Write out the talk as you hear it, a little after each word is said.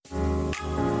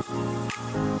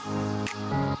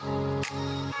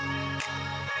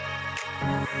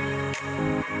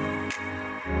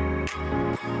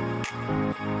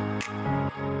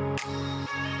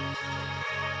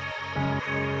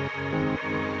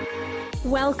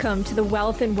Welcome to the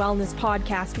Wealth and Wellness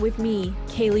Podcast with me,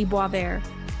 Kaylee Boisvert.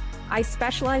 I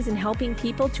specialize in helping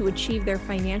people to achieve their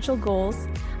financial goals.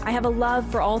 I have a love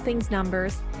for all things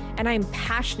numbers, and I am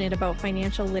passionate about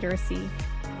financial literacy.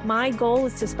 My goal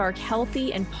is to spark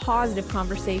healthy and positive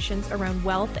conversations around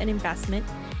wealth and investment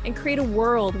and create a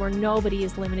world where nobody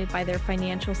is limited by their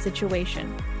financial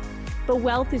situation. But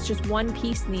wealth is just one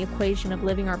piece in the equation of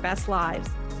living our best lives.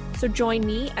 So join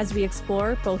me as we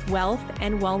explore both wealth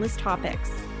and wellness topics.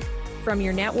 From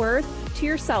your net worth to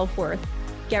your self-worth,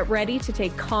 get ready to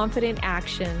take confident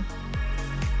action.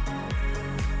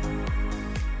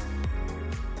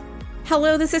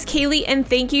 Hello, this is Kaylee, and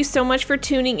thank you so much for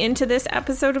tuning into this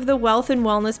episode of the Wealth and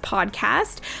Wellness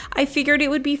Podcast. I figured it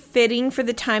would be fitting for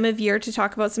the time of year to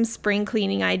talk about some spring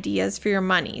cleaning ideas for your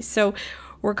money. So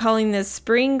we're calling this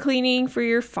spring cleaning for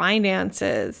your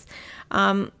finances.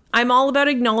 I'm all about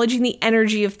acknowledging the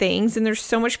energy of things, and there's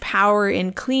so much power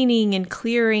in cleaning and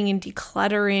clearing and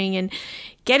decluttering and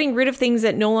getting rid of things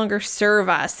that no longer serve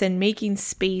us and making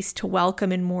space to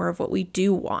welcome in more of what we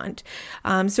do want.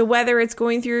 So whether it's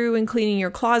going through and cleaning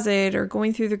your closet or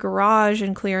going through the garage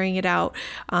and clearing it out,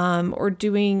 or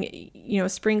doing,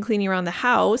 spring cleaning around the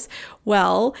house,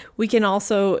 well, we can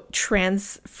also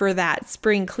transfer that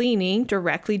spring cleaning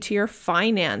directly to your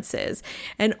finances.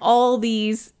 And all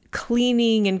these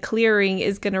cleaning and clearing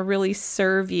is going to really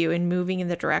serve you in moving in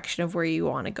the direction of where you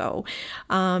want to go.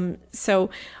 So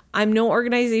I'm no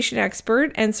organization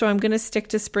expert, and so I'm going to stick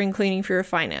to spring cleaning for your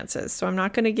finances. So I'm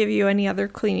not going to give you any other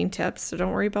cleaning tips, so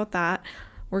don't worry about that.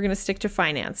 We're going to stick to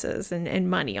finances and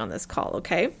money on this call,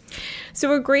 okay?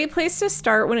 So a great place to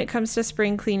start when it comes to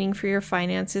spring cleaning for your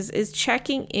finances is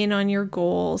checking in on your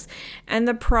goals and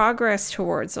the progress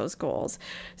towards those goals.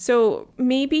 So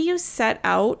maybe you set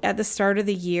out at the start of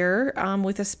the year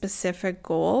with a specific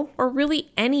goal, or really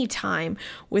any time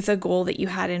with a goal that you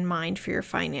had in mind for your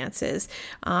finances.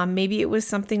 Maybe it was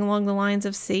something along the lines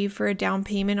of save for a down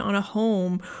payment on a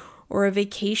home or a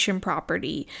vacation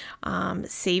property,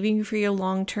 saving for your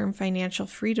long-term financial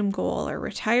freedom goal or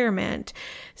retirement,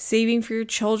 saving for your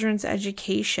children's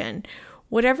education.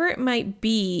 Whatever it might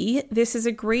be, this is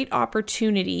a great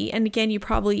opportunity. And again, you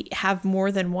probably have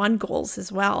more than one goals as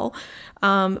well.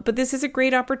 But this is a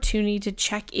great opportunity to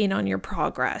check in on your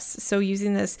progress. So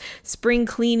using this spring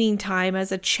cleaning time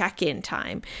as a check-in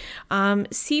time,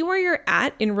 see where you're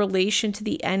at in relation to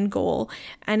the end goal.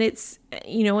 And it's,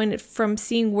 and from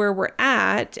seeing where we're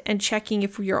at and checking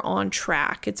if you're on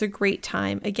track, it's a great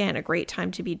time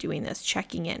to be doing this,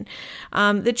 checking in.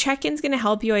 The check-in is going to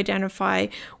help you identify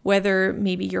whether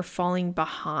maybe you're falling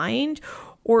behind,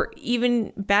 or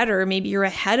even better, maybe you're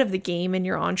ahead of the game and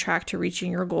you're on track to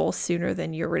reaching your goal sooner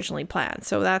than you originally planned.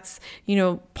 So that's,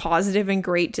 positive and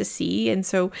great to see. And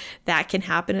so that can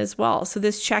happen as well. So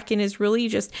this check-in is really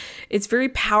it's very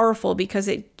powerful because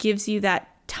it gives you that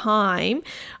time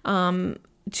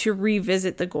to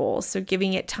revisit the goals. So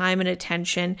giving it time and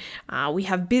attention. We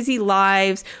have busy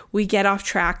lives. We get off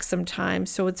track sometimes.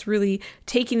 So it's really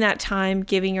taking that time,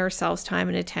 giving ourselves time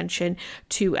and attention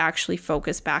to actually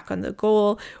focus back on the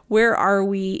goal. Where are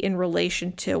we in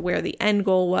relation to where the end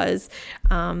goal was?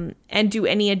 And do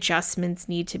any adjustments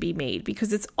need to be made?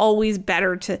 Because it's always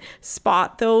better to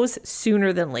spot those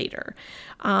sooner than later.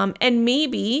 And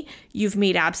maybe you've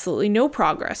made absolutely no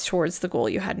progress towards the goal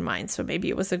you had in mind. So maybe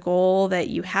it was a goal that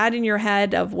you had in your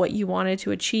head of what you wanted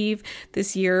to achieve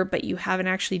this year, but you haven't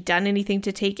actually done anything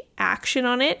to take action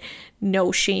on it.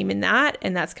 No shame in that,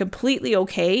 and that's completely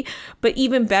okay. But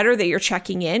even better that you're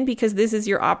checking in, because this is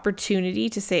your opportunity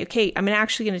to say, okay, I'm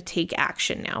actually going to take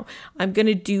action now. I'm going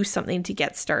to do something to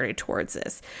get started towards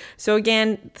this. So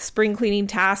again, the spring cleaning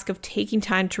task of taking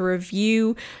time to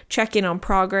review, check in on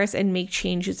progress, and make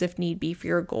changes if need be for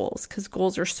your goals, because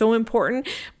goals are so important,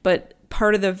 but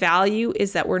part of the value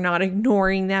is that we're not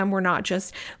ignoring them. We're not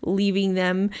just leaving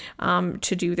them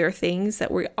to do their things,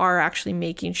 that we are actually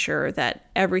making sure that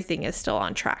everything is still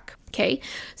on track. Okay,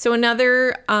 so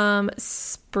another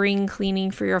spring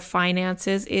cleaning for your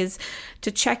finances is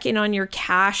to check in on your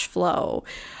cash flow.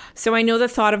 So I know the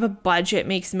thought of a budget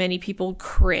makes many people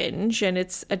cringe, and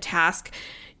it's a task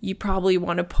you probably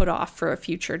want to put off for a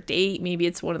future date. Maybe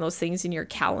it's one of those things in your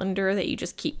calendar that you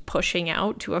just keep pushing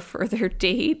out to a further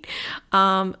date.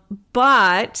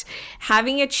 But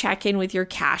having a check-in with your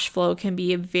cash flow can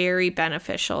be very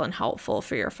beneficial and helpful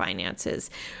for your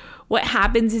finances. What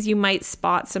happens is you might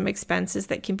spot some expenses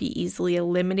that can be easily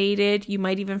eliminated. You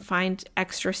might even find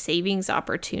extra savings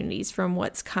opportunities from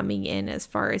what's coming in as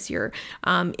far as your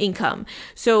income.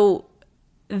 So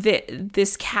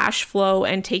this cash flow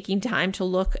and taking time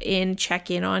to check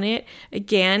in on it,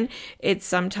 again, it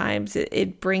sometimes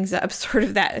brings up sort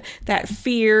of that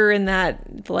fear and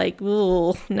that like,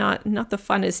 ooh, not the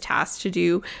funnest task to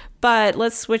do. But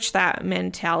let's switch that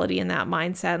mentality and that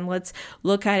mindset, and let's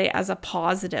look at it as a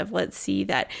positive. Let's see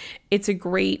that it's a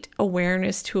great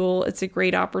awareness tool. It's a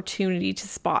great opportunity to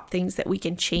spot things that we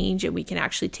can change and we can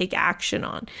actually take action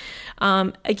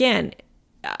on. Again,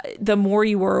 the more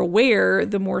you are aware,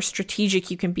 the more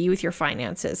strategic you can be with your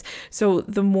finances. So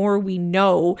the more we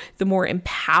know, the more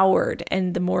empowered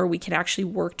and the more we can actually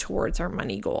work towards our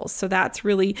money goals. So that's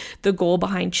really the goal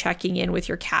behind checking in with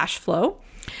your cash flow.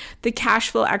 The cash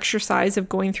flow exercise of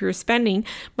going through spending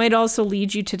might also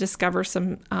lead you to discover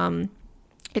some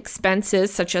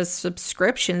expenses such as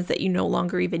subscriptions that you no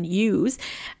longer even use,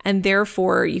 and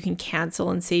therefore you can cancel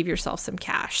and save yourself some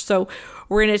cash. So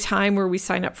we're in a time where we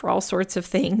sign up for all sorts of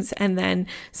things, and then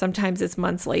sometimes it's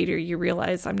months later you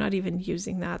realize I'm not even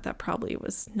using that. That probably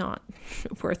was not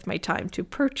worth my time to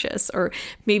purchase, or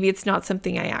maybe it's not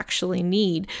something I actually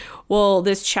need. Well,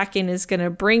 this check-in is going to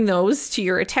bring those to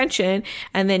your attention,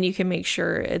 and then you can make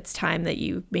sure it's time that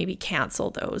you maybe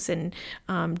cancel those and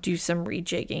do some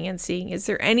rejigging and seeing, is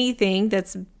there anything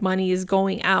that's money is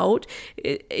going out?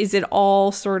 Is it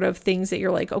all sort of things that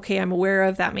you're like, okay, I'm aware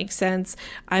of, that makes sense,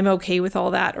 I'm okay with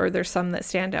all that, or there's some that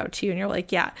stand out to you and you're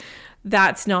like, yeah,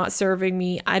 that's not serving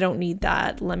me, I don't need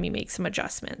that, let me make some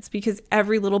adjustments? Because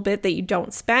every little bit that you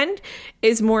don't spend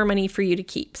is more money for you to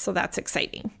keep. So that's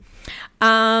exciting.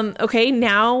 Okay,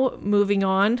 now moving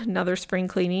on, another spring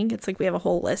cleaning. It's like we have a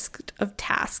whole list of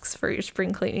tasks for your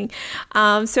spring cleaning.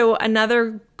 So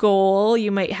another goal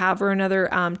you might have, or another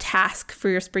task for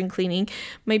your spring cleaning,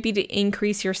 might be to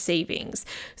increase your savings.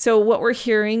 So what we're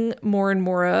hearing more and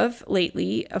more of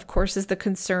lately, of course, is the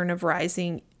concern of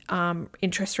rising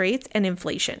interest rates and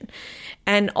inflation.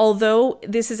 And although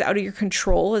this is out of your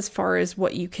control as far as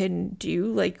what you can do,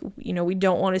 like, you know, we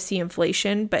don't want to see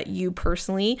inflation, but you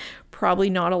personally, probably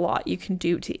not a lot you can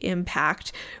do to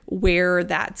impact where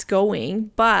that's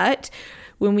going. But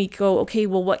when we go, okay,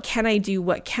 well, what can I do?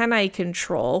 What can I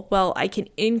control? Well, I can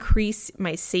increase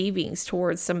my savings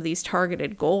towards some of these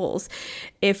targeted goals.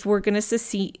 If we're going to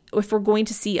see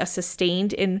a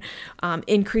sustained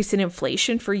increase in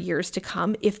inflation for years to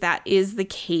come, if that is the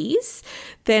case,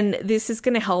 then this is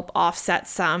going to help offset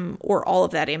some or all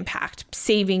of that impact,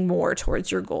 saving more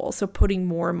towards your goal. So putting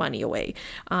more money away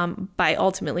by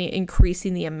ultimately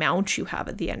increasing the amount you have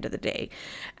at the end of the day.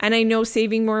 And I know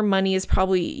saving more money is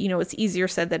probably, you know, it's easier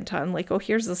said than done. Like, oh,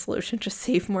 here's the solution, just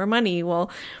save more money. Well,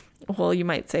 you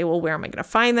might say, well, where am I going to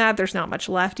find that? There's not much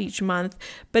left each month.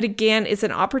 But again, it's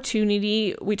an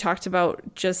opportunity. We talked about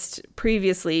just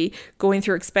previously going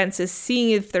through expenses,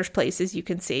 seeing if there's places you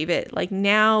can save it. Like,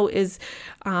 now is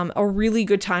a really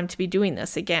good time to be doing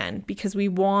this again, because we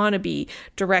want to be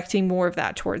directing more of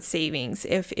that towards savings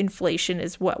if inflation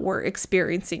is what we're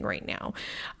experiencing right now.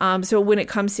 So when it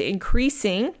comes to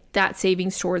increasing that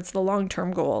savings towards the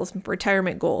long-term goals,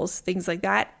 retirement goals, things like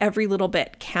that, every little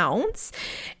bit counts.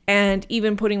 And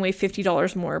even putting away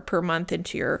 $50 more per month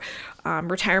into your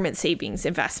retirement savings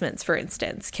investments, for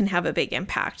instance, can have a big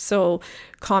impact. So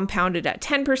compounded at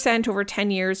 10% over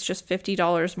 10 years, just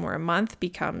 $50 more a month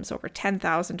becomes over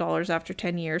 $10,000 after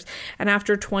 10 years. And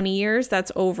after 20 years,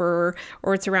 that's over,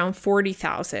 or it's around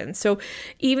 $40,000. So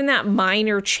even that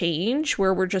minor change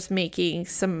where we're just making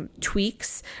some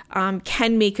tweaks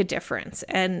can make a difference.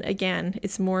 And again,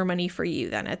 it's more money for you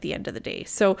then at the end of the day.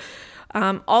 So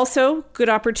also, good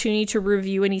opportunity to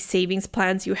review any savings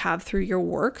plans you have through your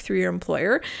work, through your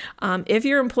employer. If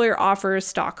your employer offers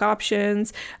stock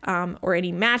options or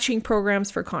any matching programs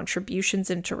for contributions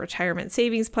into retirement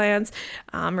savings plans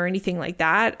or anything like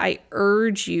that, I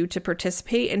urge you to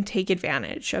participate and take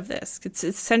advantage of this. It's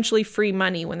essentially free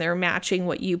money when they're matching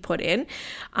what you put in.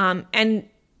 And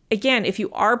again, if you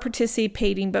are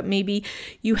participating, but maybe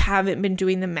you haven't been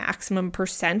doing the maximum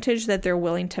percentage that they're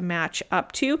willing to match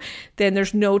up to, then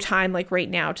there's no time like right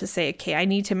now to say, okay, I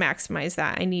need to maximize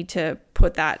that. I need to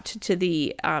put that to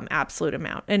the absolute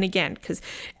amount. And again, because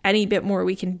any bit more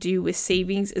we can do with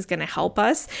savings is going to help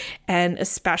us. And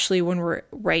especially when we're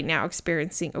right now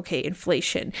experiencing, okay,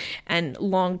 inflation and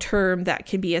long term, that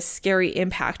can be a scary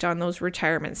impact on those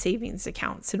retirement savings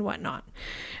accounts and whatnot.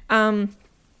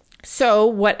 So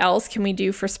what else can we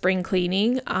do for spring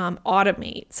cleaning?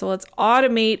 Automate. So let's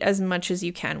automate as much as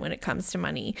you can when it comes to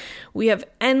money. We have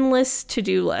endless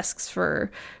to-do lists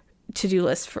for to-do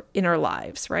lists in our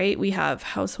lives, right? We have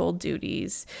household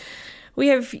duties. We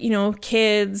have,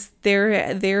 kids,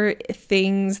 their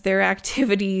things, their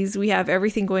activities. We have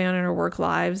everything going on in our work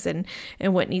lives and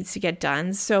what needs to get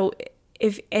done. So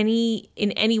if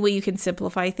in any way you can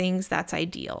simplify things, that's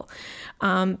ideal.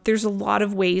 There's a lot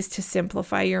of ways to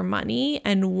simplify your money,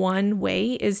 and one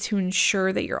way is to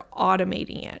ensure that you're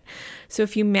automating it. So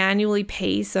if you manually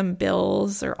pay some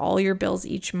bills or all your bills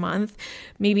each month,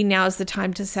 maybe now is the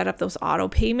time to set up those auto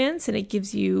payments, and it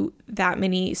gives you that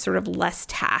many sort of less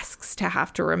tasks to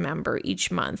have to remember each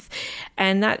month.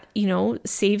 And that,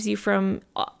 saves you from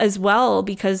as well,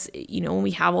 because, when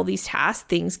we have all these tasks,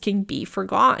 things can be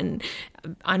forgotten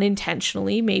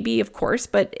unintentionally, maybe, of course,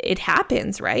 but it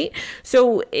happens, right?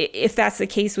 So if that's the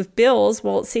case with bills,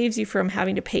 well, it saves you from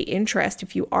having to pay interest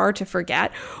if you are to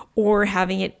forget, or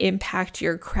having it impact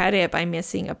your credit by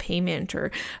missing a payment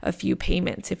or a few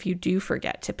payments if you do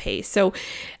forget to pay. So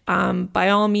by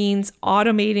all means,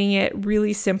 automating it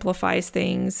really simplifies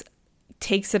things,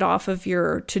 takes it off of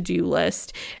your to-do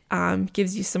list,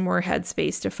 gives you some more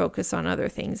headspace to focus on other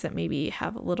things that maybe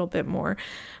have a little bit more,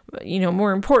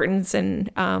 more importance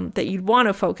and that you'd want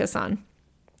to focus on.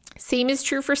 Same is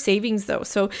true for savings though.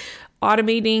 So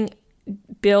automating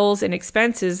bills and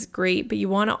expenses, great, but you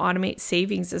want to automate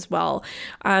savings as well.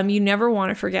 You never want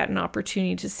to forget an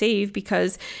opportunity to save,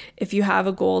 because if you have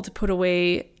a goal to put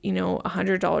away,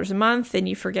 $100 a month and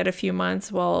you forget a few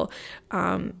months, well,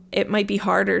 it might be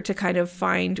harder to kind of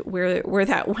find where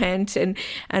that went and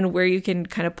where you can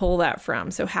kind of pull that from.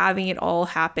 So having it all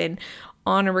happen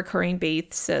on a recurring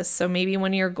basis. So maybe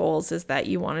one of your goals is that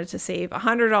you wanted to save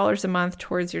 $100 a month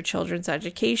towards your children's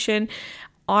education.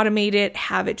 Automate it,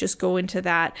 have it just go into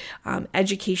that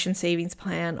education savings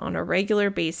plan on a regular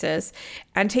basis,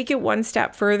 and take it one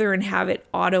step further and have it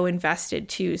auto invested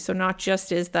too. So not just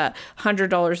is the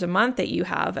 $100 a month that you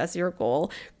have as your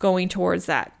goal going towards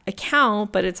that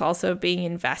account, but it's also being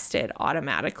invested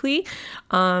automatically.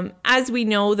 As we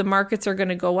know, the markets are going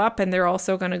to go up and they're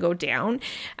also going to go down.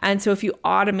 And so if you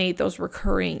automate those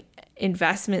recurring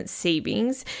investment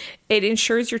savings, it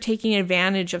ensures you're taking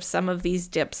advantage of some of these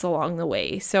dips along the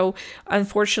way. So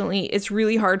unfortunately, it's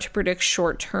really hard to predict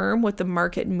short term what the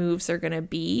market moves are going to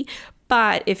be.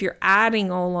 But if you're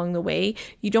adding all along the way,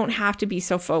 you don't have to be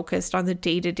so focused on the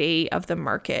day-to-day of the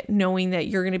market, knowing that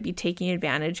you're going to be taking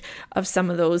advantage of some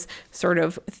of those sort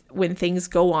of when things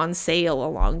go on sale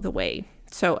along the way.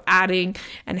 So adding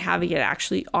and having it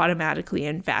actually automatically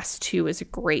invest too is a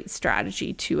great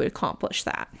strategy to accomplish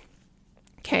that.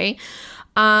 Okay.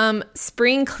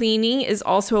 Spring cleaning is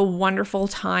also a wonderful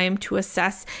time to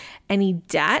assess any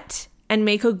debt and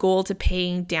make a goal to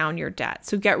paying down your debt.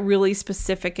 So get really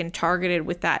specific and targeted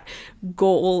with that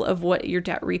goal of what your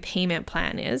debt repayment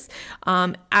plan is.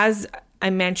 As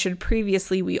I mentioned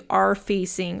previously, we are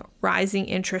facing rising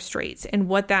interest rates. And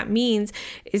what that means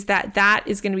is that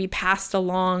is going to be passed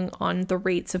along on the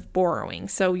rates of borrowing.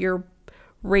 So your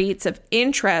rates of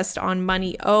interest on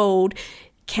money owed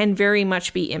can very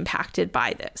much be impacted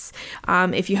by this.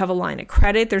 If you have a line of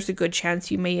credit, there's a good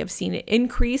chance you may have seen it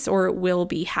increase, or it will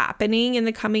be happening in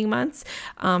the coming months.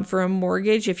 For a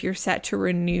mortgage, if you're set to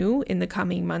renew in the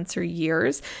coming months or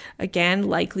years, again,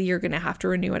 likely you're going to have to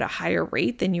renew at a higher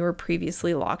rate than you were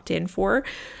previously locked in for.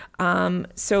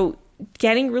 So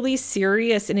getting really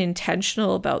serious and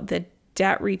intentional about the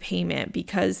debt repayment,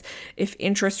 because if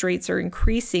interest rates are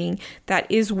increasing, that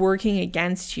is working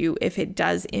against you if it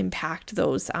does impact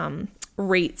those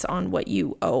rates on what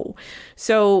you owe.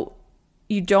 So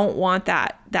you don't want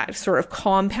that sort of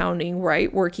compounding,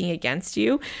 right, working against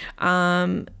you.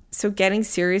 So getting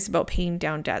serious about paying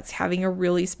down debts, having a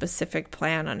really specific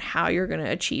plan on how you're going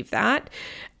to achieve that.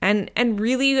 And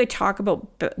really I talk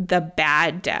about the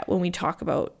bad debt when we talk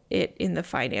about it in the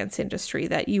finance industry,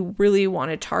 that you really want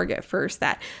to target first,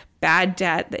 that bad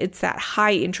debt. It's that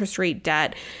high interest rate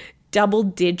debt, double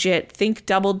digit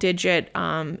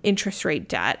interest rate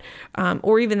debt,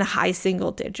 or even the high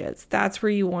single digits. That's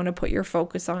where you want to put your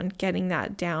focus on getting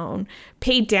that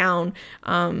paid down,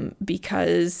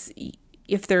 because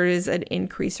if there is an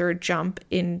increase or a jump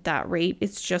in that rate,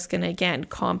 it's just going to, again,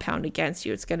 compound against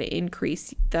you. It's going to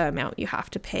increase the amount you have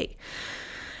to pay.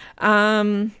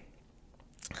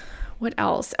 What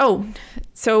else? Oh,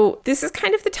 so this is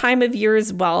kind of the time of year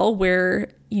as well where,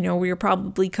 you're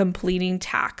probably completing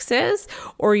taxes,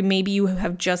 or maybe you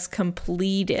have just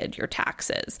completed your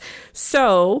taxes.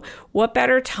 So what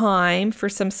better time for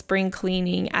some spring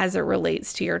cleaning as it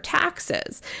relates to your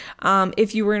taxes?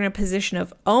 If you were in a position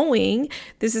of owing,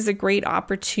 this is a great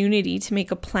opportunity to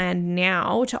make a plan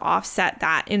now to offset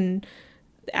that in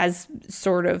as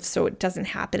sort of so it doesn't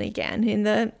happen again in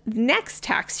the next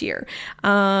tax year.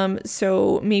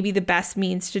 So maybe the best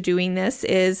means to doing this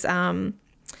is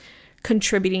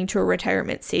contributing to a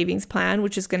retirement savings plan,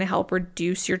 which is going to help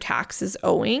reduce your taxes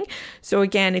owing. So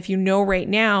again, if you know right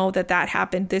now that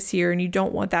happened this year and you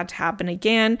don't want that to happen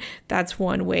again, that's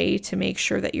one way to make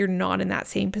sure that you're not in that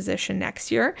same position next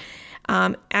year.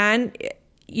 And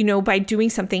by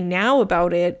doing something now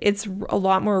about it, it's a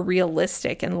lot more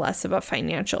realistic and less of a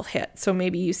financial hit. So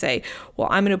maybe you say, well,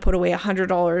 I'm going to put away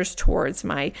 $100 towards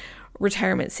my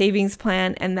retirement savings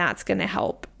plan, and that's going to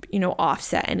help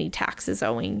offset any taxes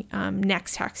owing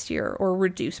next tax year or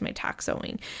reduce my tax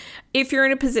owing. If you're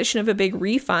in a position of a big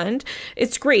refund,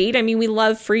 it's great. I mean, we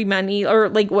love free money, or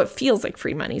like what feels like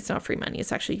free money. It's not free money.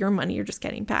 It's actually your money you're just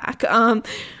getting back.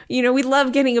 We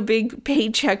love getting a big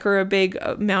paycheck or a big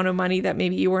amount of money that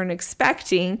maybe you weren't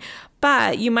expecting.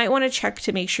 But you might want to check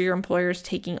to make sure your employer is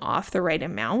taking off the right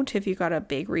amount if you got a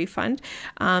big refund.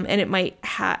 And it might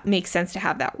make sense to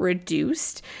have that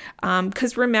reduced.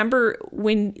 Because remember,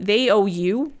 when they owe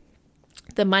you,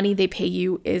 the money they pay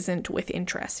you isn't with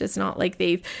interest. It's not like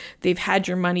they've had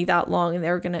your money that long and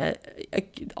they're going to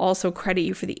also credit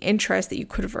you for the interest that you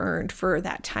could have earned for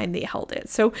that time they held it.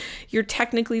 So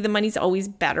the money's always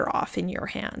better off in your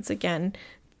hands. Again,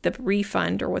 the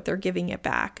refund or what they're giving it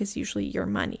back is usually your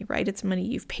money, right? It's money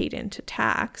you've paid into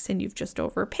tax and you've just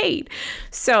overpaid.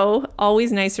 So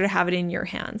always nicer to have it in your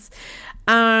hands.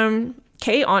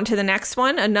 Okay, on to the next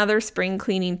one. Another spring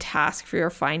cleaning task for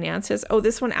your finances. Oh,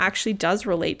 this one actually does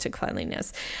relate to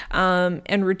cleanliness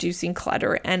and reducing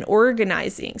clutter and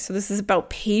organizing. So this is about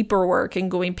paperwork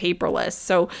and going paperless.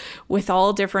 So with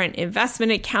all different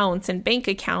investment accounts and bank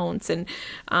accounts and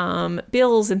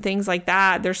bills and things like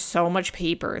that, there's so much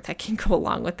paper that can go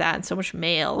along with that and so much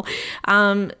mail.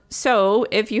 So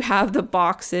if you have the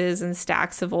boxes and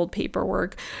stacks of old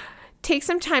paperwork, take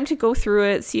some time to go through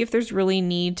it, see if there's really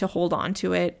need to hold on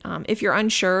to it. If you're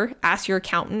unsure, ask your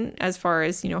accountant as far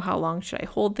as, how long should I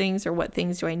hold things or what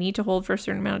things do I need to hold for a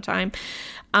certain amount of time.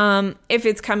 If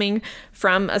it's coming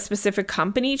from a specific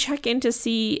company, check in to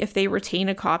see if they retain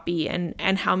a copy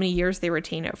and how many years they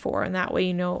retain it for. And that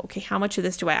way, okay, how much of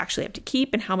this do I actually have to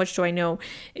keep? And how much do I know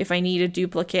if I need a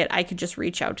duplicate, I could just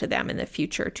reach out to them in the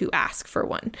future to ask for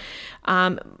one.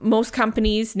 Most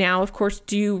companies now, of course,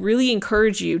 do really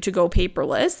encourage you to go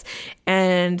paperless,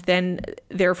 and then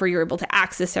therefore you're able to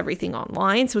access everything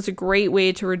online. So it's a great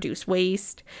way to reduce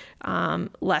waste,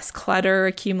 less clutter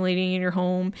accumulating in your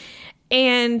home.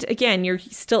 And again, you're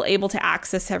still able to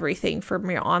access everything from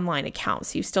your online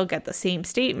accounts. You still get the same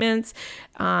statements.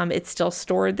 It's still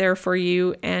stored there for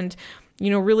you. And,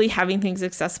 really having things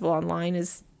accessible online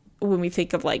is, when we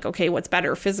think of like, okay, what's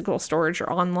better, physical storage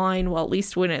or online? Well, at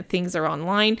least when things are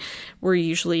online, we're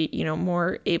usually,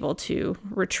 more able to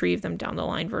retrieve them down the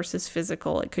line versus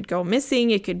physical. It could go missing.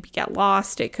 It could get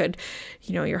lost. It could,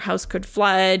 your house could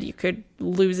flood. You could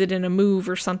lose it in a move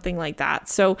or something like that.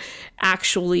 So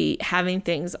actually having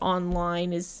things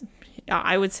online is,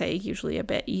 I would say, usually a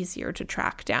bit easier to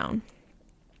track down.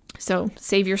 So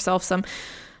save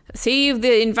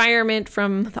the environment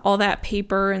from all that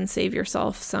paper and save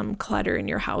yourself some clutter in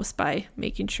your house by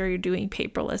making sure you're doing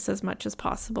paperless as much as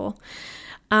possible.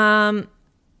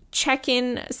 Check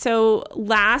in. So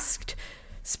last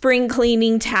spring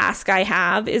cleaning task I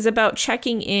have is about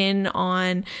checking in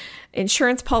on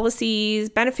insurance policies,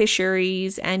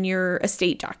 beneficiaries, and your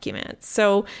estate documents.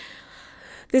 So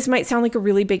this might sound like a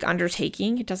really big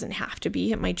undertaking. It doesn't have to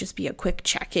be. It might just be a quick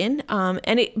check-in.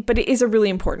 But it is a really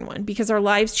important one because our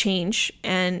lives change,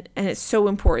 and it's so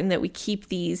important that we keep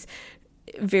these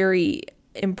very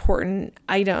important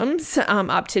items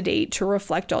up to date to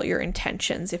reflect all your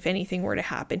intentions if anything were to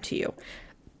happen to you.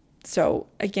 So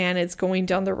again, it's going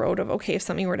down the road of, okay, if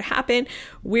something were to happen,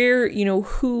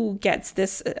 who gets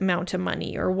this amount of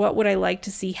money, or what would I like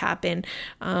to see happen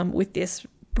with this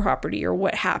property, or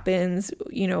what happens,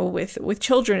 with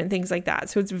children and things like that.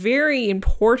 So it's very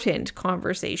important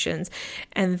conversations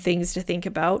and things to think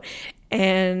about.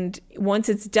 And once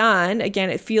it's done, again,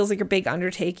 it feels like a big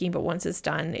undertaking, but once it's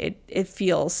done, it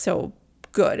feels so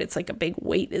good. It's like a big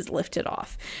weight is lifted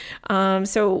off.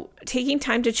 So taking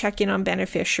time to check in on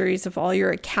beneficiaries of all your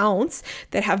accounts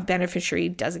that have beneficiary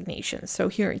designations. So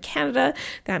here in Canada,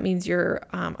 that means your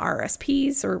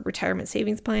RSPs or retirement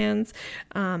savings plans.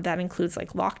 That includes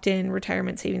like locked-in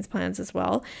retirement savings plans as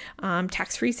well,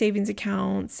 tax-free savings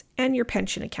accounts, and your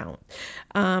pension account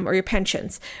or your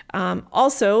pensions.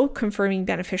 Also confirming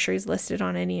beneficiaries listed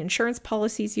on any insurance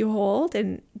policies you hold,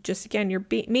 and just again, you're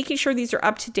making sure these are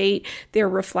up to date. They're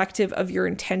reflective of your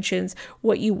intentions,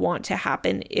 what you want to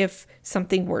happen if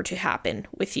something were to happen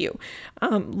with you.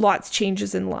 Lots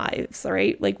changes in lives,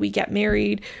 right? Like we get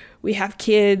married, we have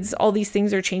kids, all these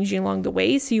things are changing along the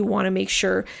way. So you want to make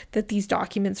sure that these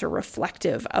documents are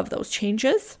reflective of those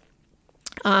changes.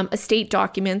 Estate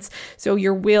documents, so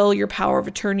your will, your power of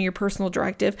attorney, your personal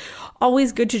directive,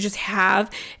 always good to just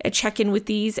have a check-in with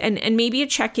these, and maybe a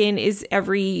check-in is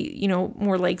every,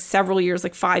 more like several years,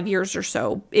 like 5 years or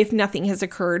so, if nothing has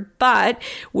occurred. But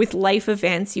with life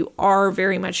events, you are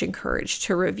very much encouraged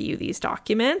to review these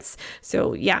documents.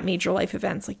 So yeah, major life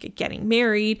events like getting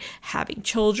married, having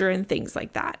children, things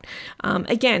like that.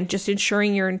 Again, just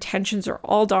ensuring your intentions are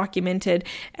all documented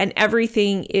and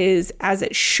everything is as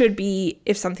it should be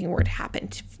if something were to happen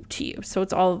to you. So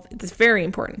it's very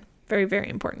important. Very, very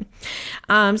important.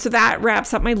 So that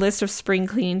wraps up my list of spring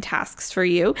cleaning tasks for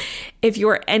you. If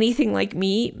you're anything like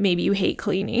me, maybe you hate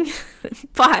cleaning,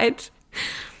 but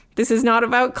this is not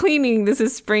about cleaning. This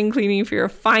is spring cleaning for your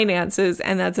finances.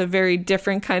 And that's a very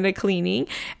different kind of cleaning.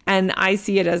 And I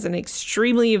see it as an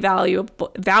extremely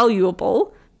valuable,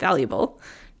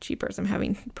 jeepers, I'm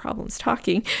having problems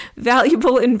talking,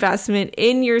 valuable investment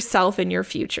in yourself and your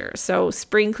future. So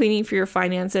spring cleaning for your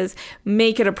finances,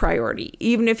 make it a priority.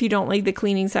 Even if you don't like the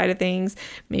cleaning side of things,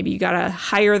 maybe you got to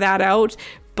hire that out.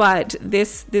 But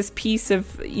this piece of,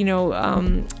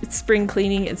 spring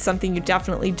cleaning is something you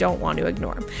definitely don't want to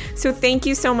ignore. So thank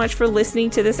you so much for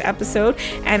listening to this episode,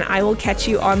 and I will catch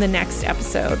you on the next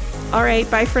episode. All right,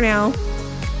 bye for now.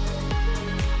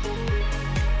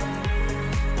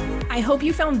 I hope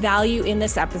you found value in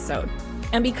this episode.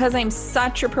 And because I'm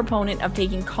such a proponent of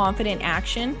taking confident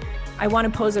action, I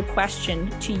want to pose a question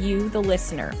to you, the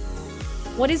listener.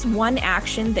 What is one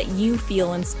action that you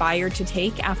feel inspired to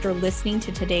take after listening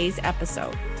to today's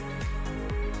episode?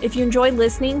 If you enjoyed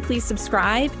listening, please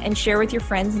subscribe and share with your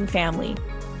friends and family.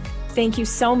 Thank you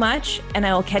so much, and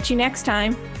I will catch you next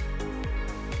time.